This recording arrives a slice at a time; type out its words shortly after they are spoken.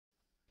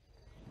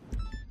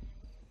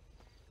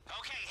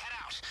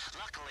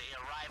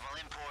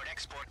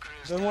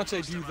Then once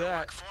I do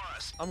that,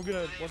 I'm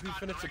gonna, once we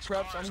finish the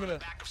preps, I'm gonna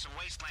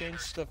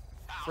change the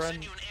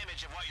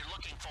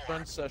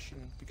friend session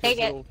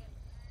because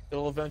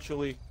it'll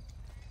eventually.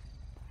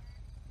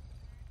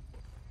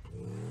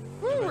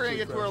 Woo, we're gonna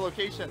get to our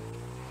location.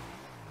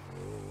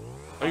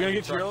 Are you gonna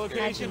get to your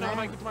location? I'm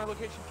gonna get to my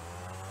location.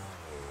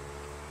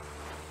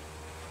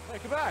 Hey,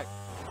 come back!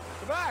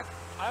 Come back!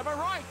 I have my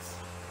rights!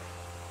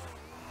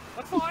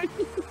 That's fine!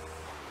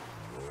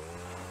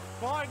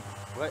 Fine!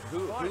 What?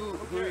 Who are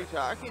you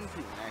talking to,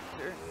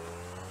 Nectar?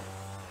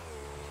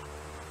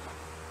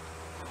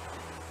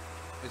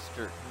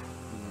 Mr.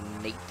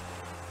 Nate.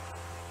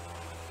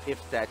 If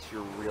that's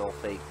your real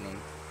fake name.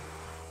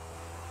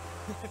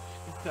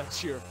 If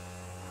that's your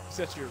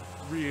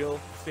real,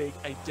 fake,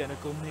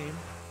 identical name.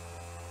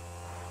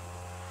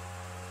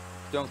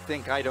 Don't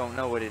think I don't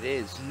know what it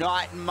is.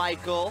 Not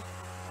Michael.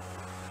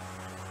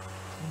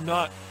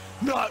 Not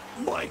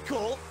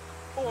Michael.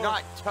 Or,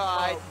 not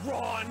Todd.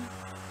 Ron.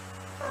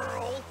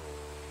 Earl.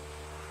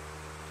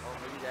 Oh,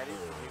 maybe that is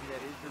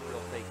your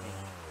real fake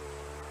name.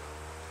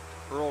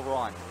 Earl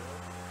Ron.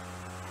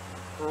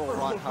 Earl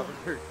Ron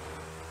Hubbard.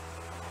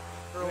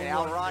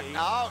 Earl Ron.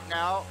 No,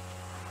 no.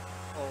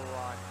 Earl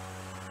Ron.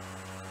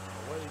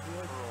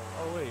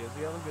 Oh wait, is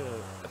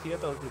he at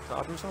the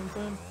top or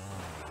something?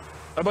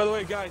 Oh, by the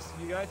way, guys,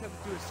 you guys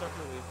have to do it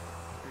separately.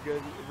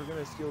 We're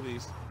gonna steal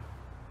these.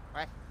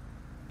 Right.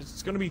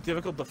 It's gonna be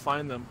difficult to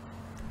find them.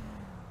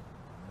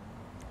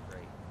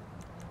 Great.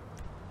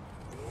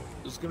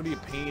 It's gonna be a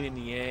pain in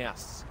the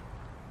ass.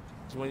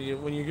 So when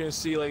you're gonna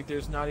see like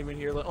there's not even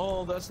here like,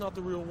 oh, that's not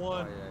the real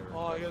one.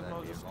 Oh, I guess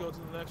I'll just go to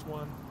the next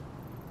one.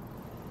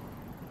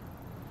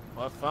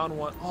 Oh, I found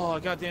one. Oh,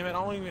 god damn it! I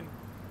don't even.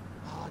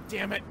 Oh,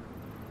 damn it.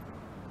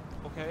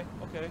 Okay.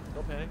 Don't panic.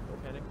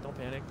 Don't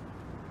panic.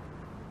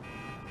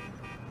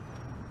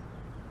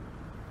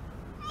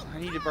 I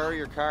need to borrow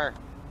your car.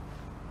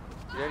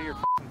 Get out of your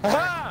fucking car.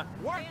 Ha!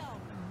 What?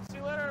 See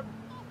you later.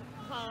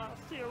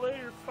 See you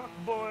later, fuck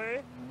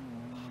boy.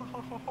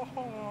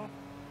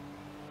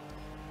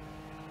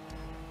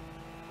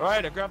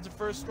 Alright, I grabbed the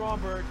first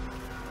Stromberg.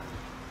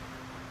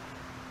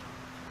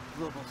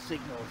 Global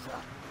signals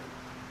up.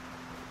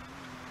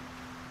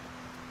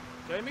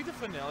 Can I make the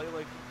finale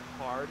like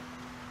hard?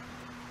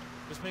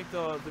 Just make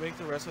the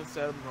rest of the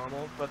setup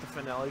normal, but the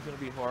finale is gonna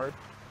be hard.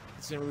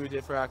 The same way we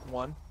did for Act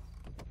 1.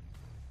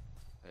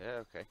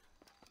 Yeah, okay.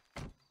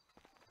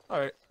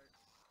 Alright.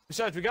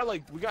 Besides, you got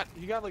like a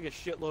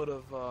shitload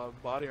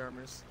of body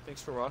armors.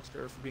 Thanks for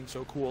Rockstar for being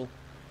so cool.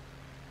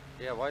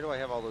 Yeah, why do I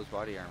have all those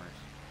body armors?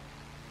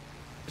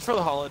 It's for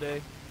the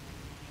holiday.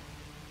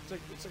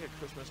 It's like a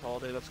Christmas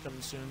holiday that's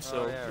coming soon,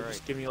 so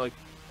just give me like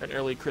an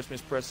early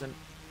Christmas present.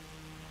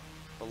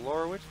 Well,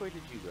 Laura, which way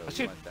did you go?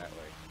 You went that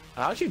way.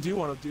 I actually do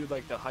want to do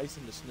like the heist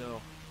in the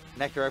snow.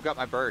 Nectar, I've got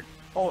my bird.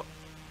 Oh.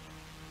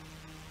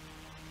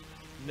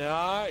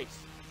 Nice.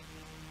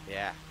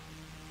 Yeah.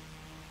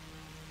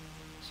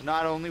 So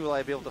not only will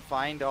I be able to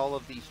find all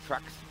of these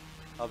trucks,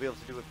 I'll be able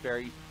to do it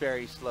very,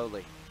 very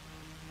slowly.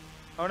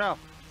 Oh no.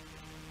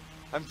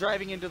 I'm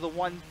driving into the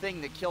one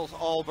thing that kills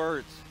all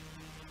birds.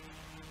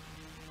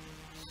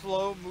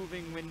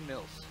 Slow-moving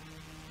windmills.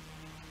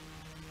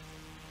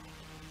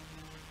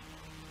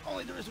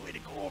 Only there is a way to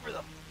go over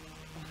them.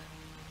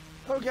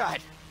 Oh god.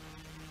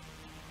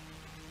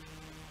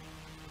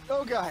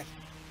 Oh god.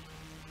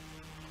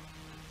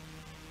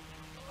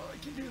 Oh, I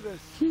can do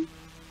this.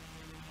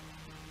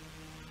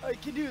 I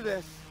can do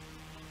this.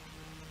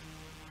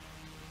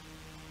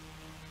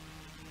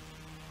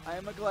 I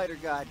am a glider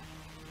god.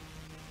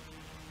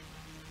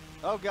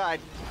 Oh god.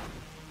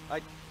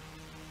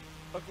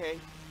 Okay.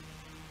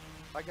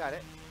 I got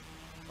it.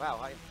 Wow,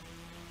 I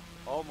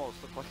almost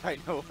look like I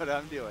know what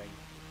I'm doing.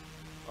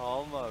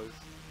 Almost.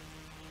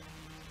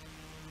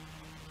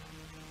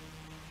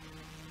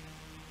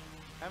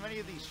 How many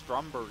of these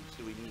Strombergs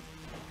do we need?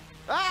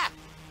 Ah!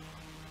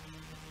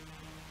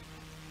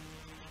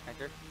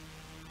 Enter.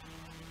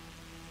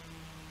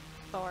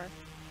 4.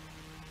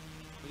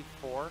 Need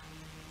 4?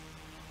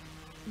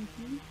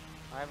 Mm-hmm.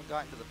 I haven't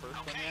gotten to the first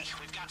one yet. Okay,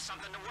 we've got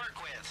something to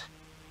work with.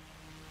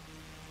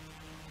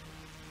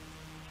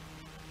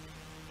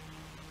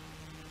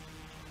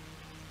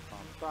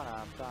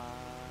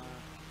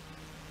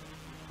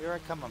 Here I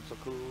come, I'm so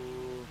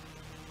cool.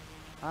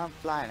 I'm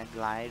flying a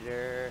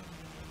glider.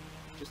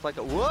 Just like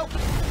a whoop!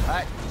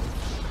 I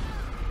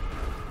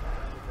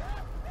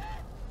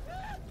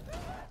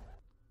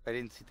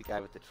didn't see the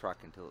guy with the truck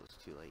until it was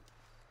too late.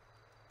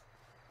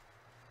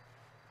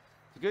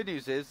 The good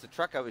news is the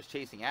truck I was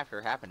chasing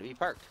after happened to be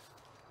parked.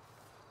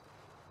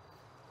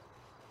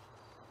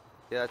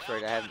 Yeah, that's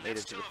right, I haven't made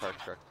it to the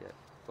parked truck yet.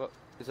 Well,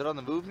 is it on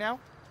the move now?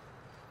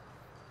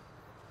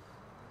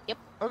 Yep.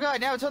 Oh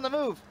god, now it's on the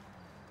move!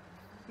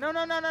 No,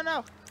 no, no, no,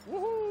 no!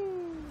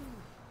 Woohoo!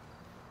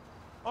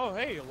 Oh,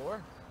 hey,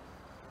 Allure.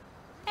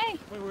 Hey!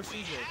 Wait, where's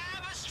CJ?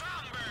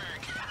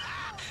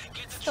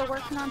 Still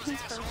working on his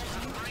first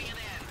one.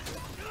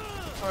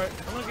 Alright,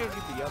 I'm gonna go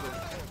get the other.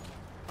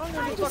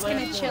 I'm just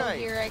gonna chill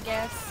here, I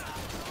guess.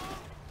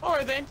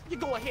 Alright then, you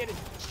go ahead and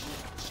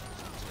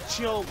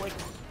chill like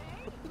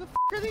Who the f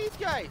are these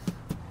guys?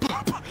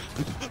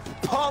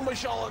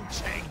 Parmesan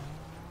tank.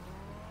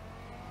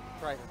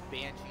 Driving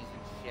banshees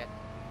and shit.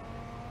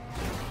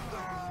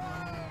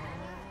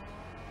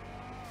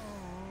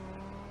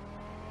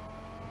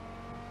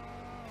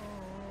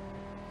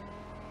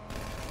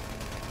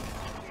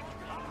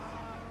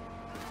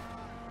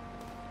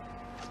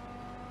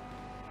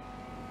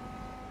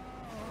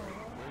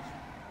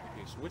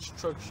 Okay, so which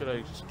truck should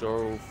I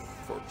start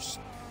first?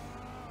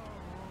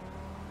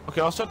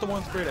 Okay, I'll start the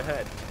one straight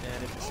ahead,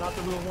 and if it's not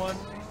the real one,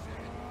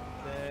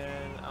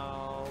 then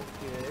I'll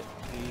get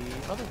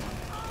the other one.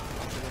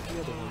 I'll get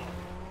the other one.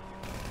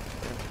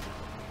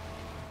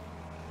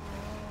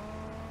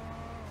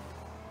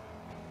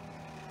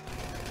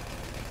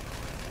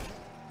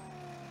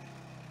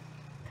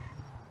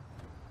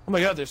 Oh my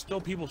god, there's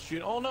still people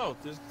shooting. Oh no,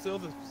 there's still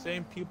the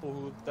same people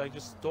who I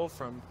just stole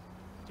from.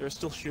 They're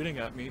still shooting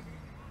at me.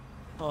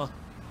 Huh.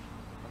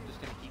 I'm just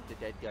gonna keep the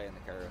dead guy in the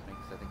car with me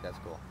because I think that's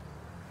cool.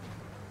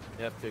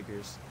 Yeah,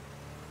 figures.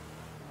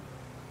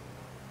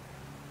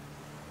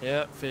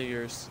 Yeah,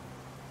 figures.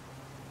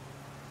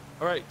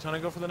 Alright, time to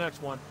go for the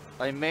next one.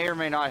 I may or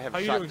may not have How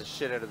you shot doing? the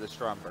shit out of the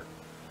Stromberg.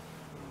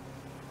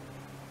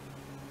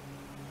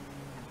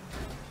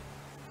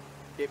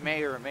 It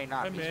may or it may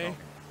not I be may. smoking.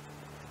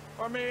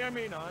 Or I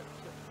may not.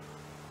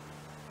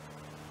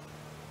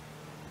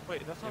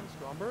 Wait, that's not the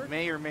Stromberg?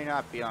 May or may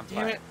not be on Damn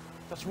fire. it!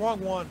 That's the wrong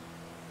one.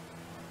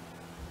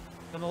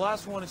 And the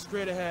last one is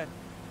straight ahead.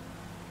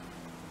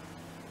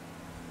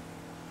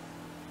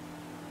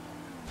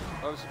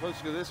 I was supposed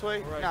to go this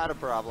way? Right. Not a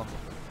problem.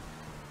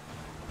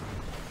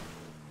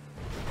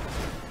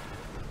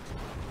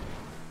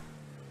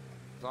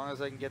 As long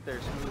as I can get there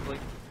smoothly,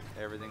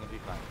 everything will be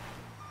fine.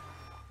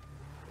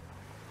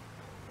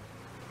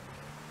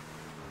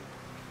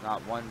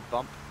 Not one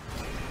bump,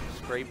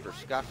 scrape, or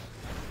scuff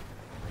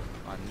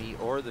on me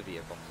or the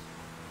vehicle.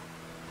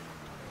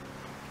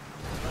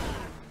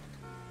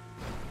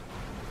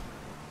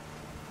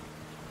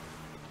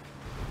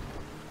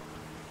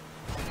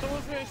 So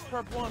let's finish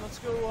prep one. Let's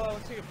go.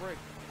 Let's take a break.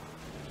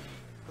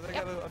 'Cause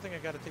I think I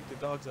gotta take the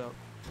dogs out.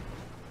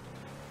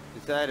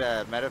 Is that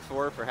a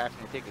metaphor for having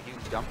to take a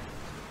huge dump?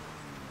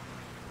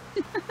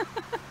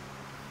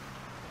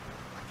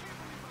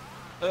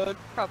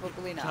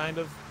 Probably not. Kind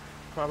of.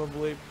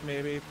 Probably.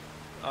 Maybe.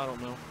 I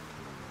don't know.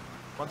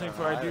 One thing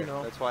for I do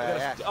know. That's why I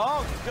asked.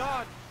 Oh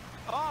God!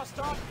 Oh,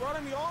 stop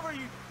running me over,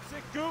 you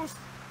sick goose!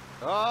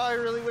 Oh, I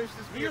really wish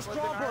this Be a vehicle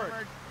wasn't Stromberg.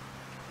 armored.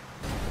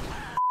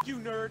 You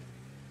nerd!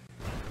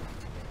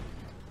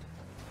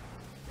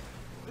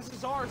 This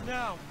is ours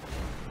now.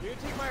 You're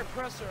gonna take my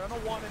oppressor. I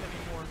don't want it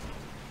anymore.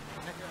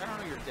 I don't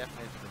know your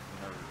definition of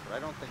nerd, but I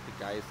don't think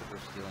the guys that we're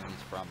stealing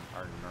these from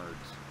are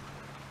nerds.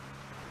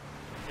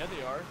 Yeah,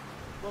 they are.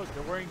 Look,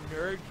 they're wearing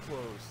nerd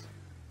clothes.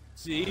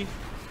 See?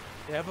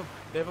 They have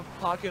a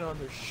pocket on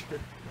their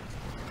shirt.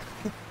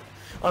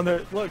 on their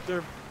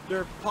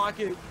their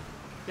pocket.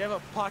 They have a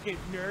pocket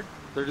nerd.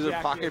 Do the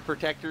jacket. pocket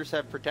protectors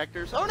have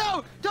protectors? Oh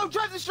no! Don't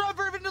drive the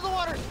Stromberg into the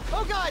water!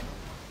 Oh god!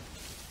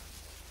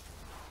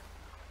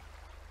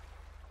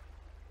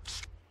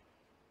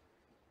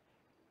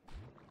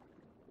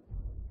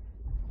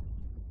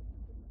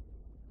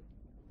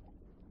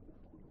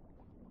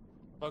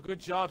 Oh, good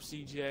job,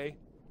 CJ.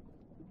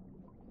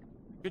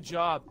 Good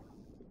job.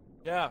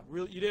 Yeah,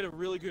 you did a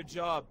really good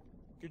job.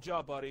 Good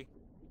job, buddy.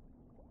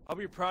 I'll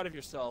be proud of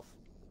yourself.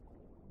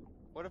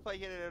 What if I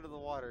get it out of the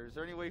water? Is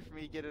there any way for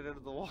me to get it out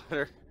of the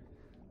water?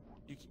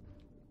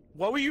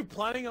 What were you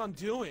planning on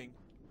doing?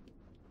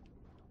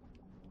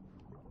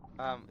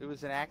 It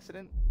was an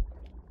accident.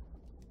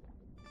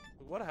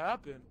 What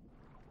happened?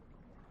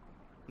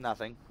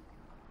 Nothing.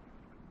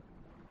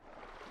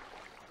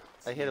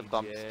 I hit a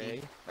bump ski.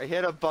 CJ. I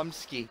hit a bump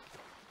ski.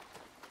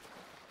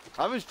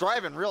 I was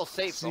driving real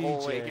safe the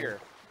whole way CJ. here.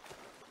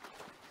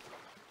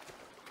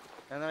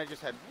 And then I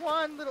just had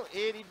one little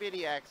itty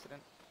bitty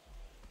accident.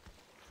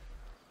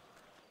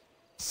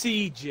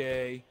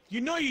 CJ,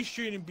 you know you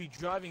shouldn't be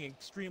driving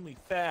extremely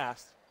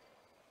fast.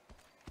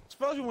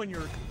 Especially when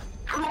you're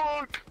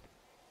drunk.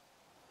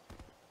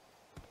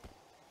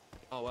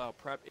 Oh wow,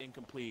 prep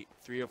incomplete.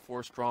 3 of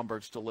 4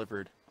 Strombergs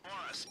delivered.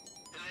 Boris,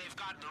 they've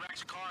got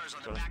direct cars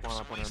on the Gotta back of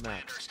spawn some up on our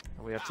maps. wastelanders.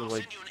 And we have to I'll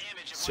like send you an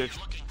image of what search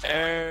you're looking for.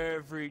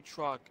 every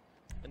truck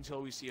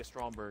until we see a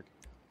Stromberg.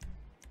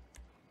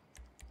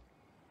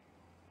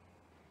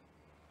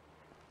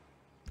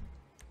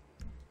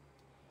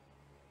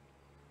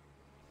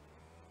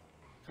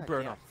 You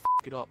better not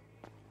f it up.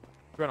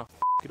 You better not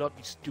f it up,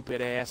 you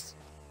stupid ass.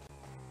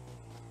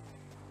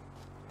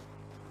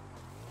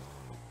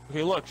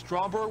 Okay, look,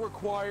 Stromberg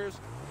requires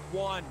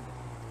 1.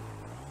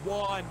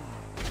 1.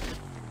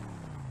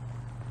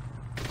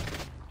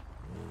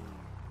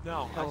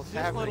 No, hell's just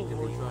let happening to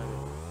Allure me? drive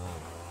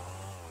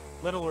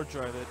it. Let Allure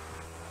drive it.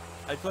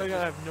 I feel like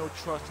I have no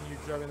trust in you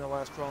driving the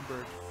last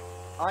Stromberg.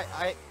 What?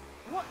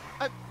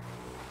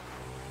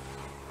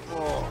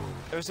 Oh,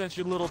 ever since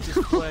your little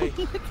display.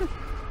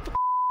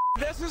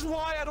 This is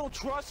why I don't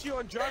trust you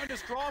on driving the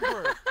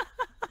Stromberg.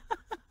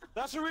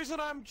 That's the reason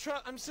I'm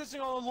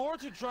insisting on the Lord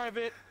to drive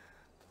it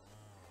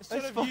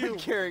instead It's of you. fun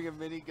carrying a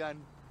minigun.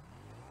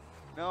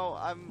 No,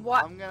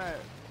 What? I'm gonna.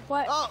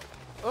 What? Oh!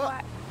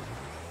 What?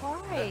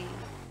 Why?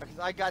 Because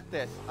I got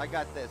this. I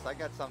got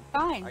something.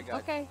 Fine. I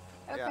got, Okay.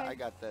 Okay. Yeah, I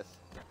got this.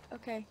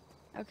 Okay.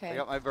 Okay. I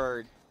got my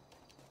bird.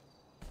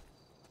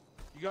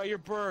 You got your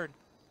bird.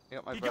 I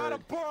got my You bird. got a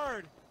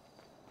bird.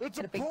 It's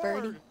Got a a big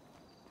bird. birdie?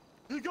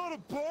 You got a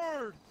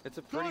bird. It's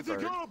a pretty Guys,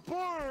 bird. you got a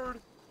bird.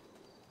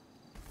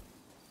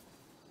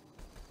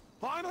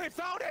 Finally, I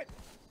found it.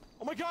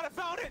 Oh my God, I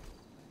found it.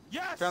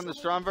 Yes. Found the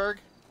Stromberg?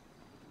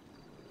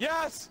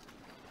 Yes.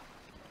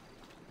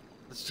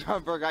 The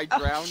Stromberg I Oh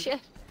drowned? shit.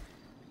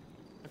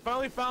 I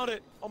finally found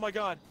it. Oh my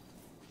God.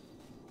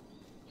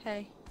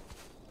 Hey.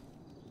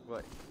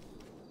 What?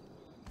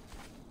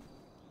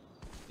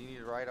 Do you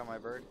need a ride on my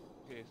bird?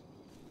 Okay.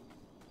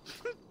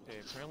 Okay.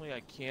 Apparently,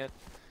 I can't.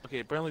 Okay.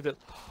 Apparently,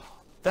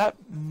 that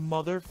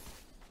mother.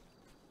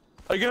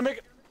 Are you gonna make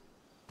it?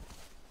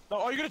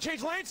 No. Are you gonna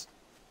change lanes?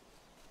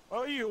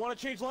 Oh, you want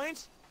to change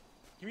lanes?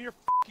 Give me your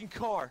fucking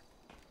car.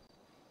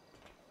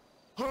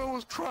 I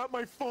almost crapped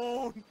my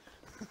phone.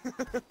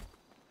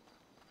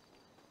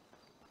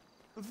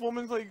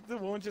 The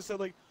woman just said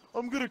like,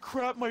 I'm gonna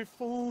crap my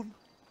phone.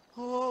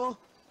 Oh,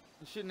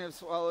 You shouldn't have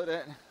swallowed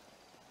it.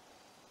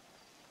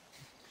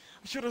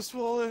 I should have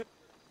swallowed it.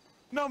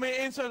 No, man,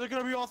 inside they're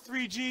gonna be all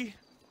 3G.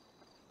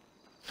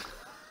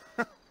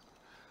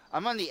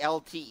 I'm on the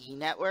LTE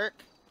network.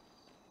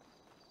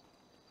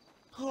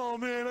 Oh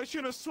man, I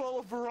should have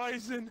swallowed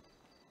Verizon.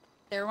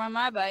 There went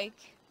my bike.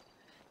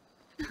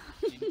 Do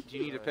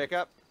you need a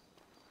pickup?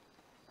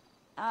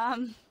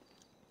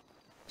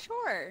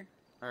 Sure.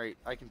 Alright,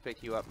 I can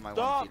pick you up in my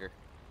Stop. one-seater.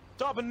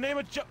 Stop and name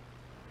a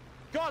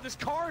God, this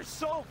car is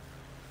so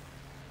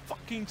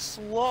fucking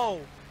slow.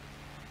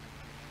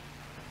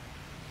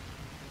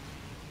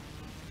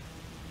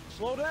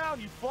 Slow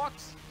down, you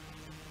fucks.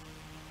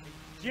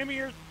 Give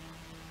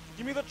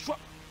me the truck.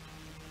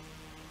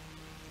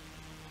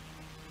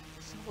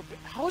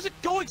 How is it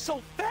going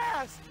so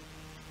fast?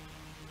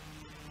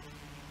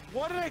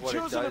 Why did I What it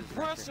choose an does,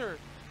 oppressor?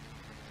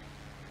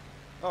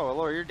 Oh,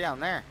 Laura, you're down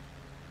there.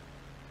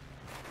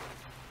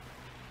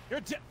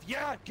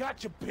 Yeah,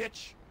 gotcha,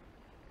 bitch.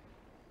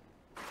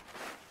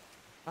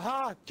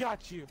 Aha,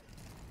 got you.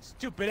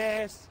 Stupid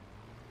ass.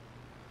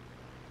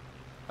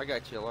 I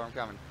got you, Laura. I'm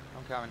coming.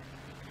 I'm coming.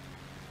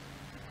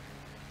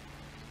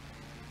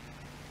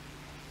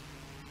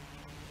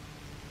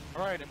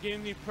 Alright, I'm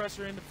getting the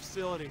oppressor in the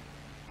facility.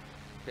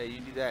 Okay,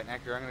 you do that,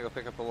 Nectar. I'm gonna go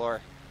pick up Allure.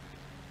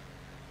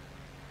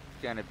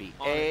 It's gonna be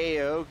On it.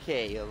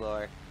 A-okay,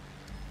 Allure.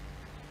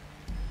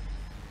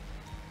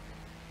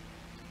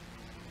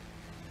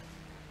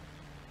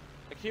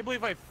 I can't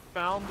believe I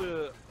found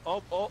the...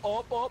 Oh.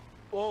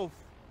 Well,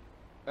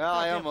 I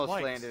Goddamn almost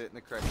lights. landed it in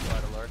the correct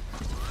spot, Allure.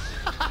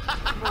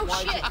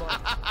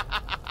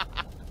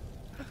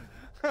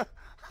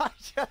 Oh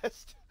shit!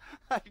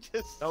 I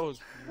just... That was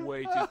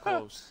way too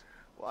close.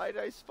 Why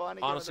did I spawn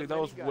again? Honestly, that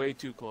was way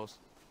too close.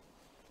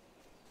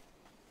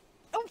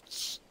 Oh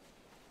shit!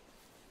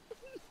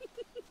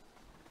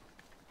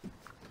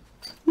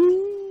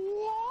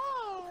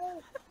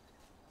 Wow!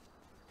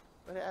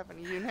 What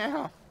happened to you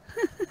now?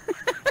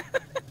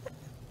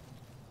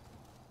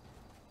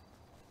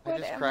 What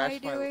just am I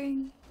crashed my-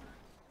 doing?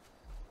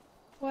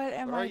 What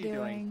am What are I you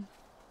doing?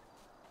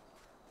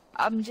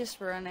 I'm just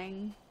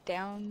running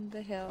down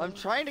the hill. I'm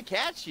trying to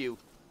catch you.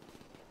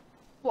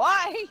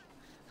 Why?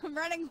 I'm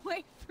running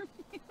away from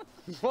you.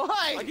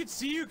 Why? I can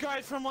see you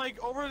guys from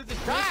like over the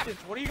Stop!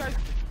 distance. What are you guys?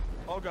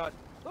 Oh God.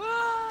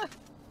 Ah!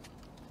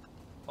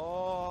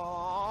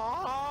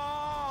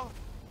 Oh.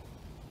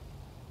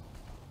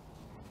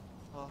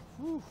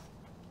 Whew.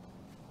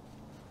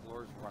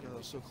 Laura's running. God, that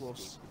was so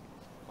close.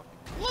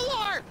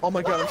 Lord! Oh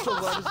my God, I'm so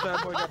glad this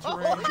bad boy got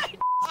terrain.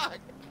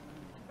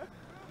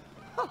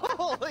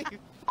 Holy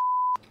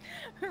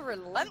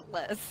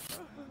Relentless.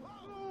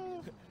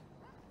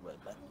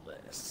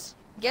 Relentless.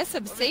 Guess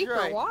I'm Let me safer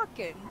try.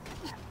 walking.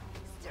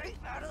 Stay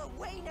out of the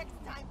way next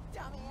time,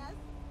 dumbass!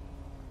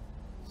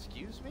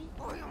 Excuse me?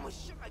 Oh, I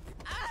almost shit my...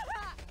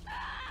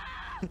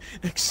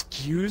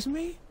 Excuse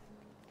me?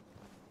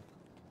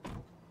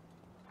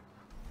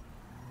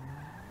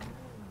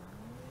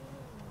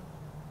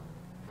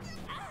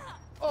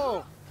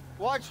 Oh!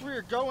 Watch where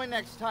you're going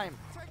next time,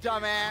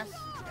 dumbass!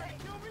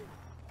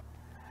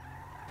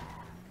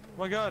 Oh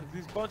my God,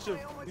 these bunch of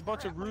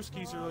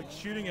Ruskies are like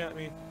shooting at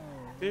me.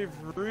 They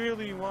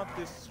really want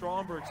this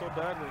Stromberg so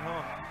badly,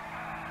 huh?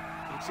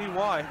 You can see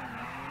why.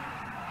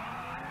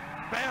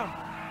 Bam!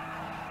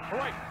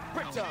 Alright,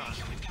 quick time!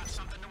 We've got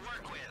something to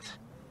work with.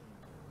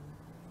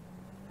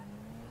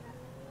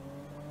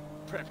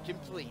 Prep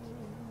complete.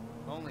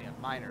 Only a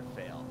minor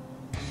fail.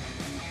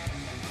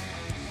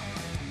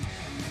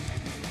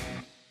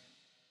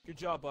 Good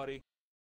job, buddy.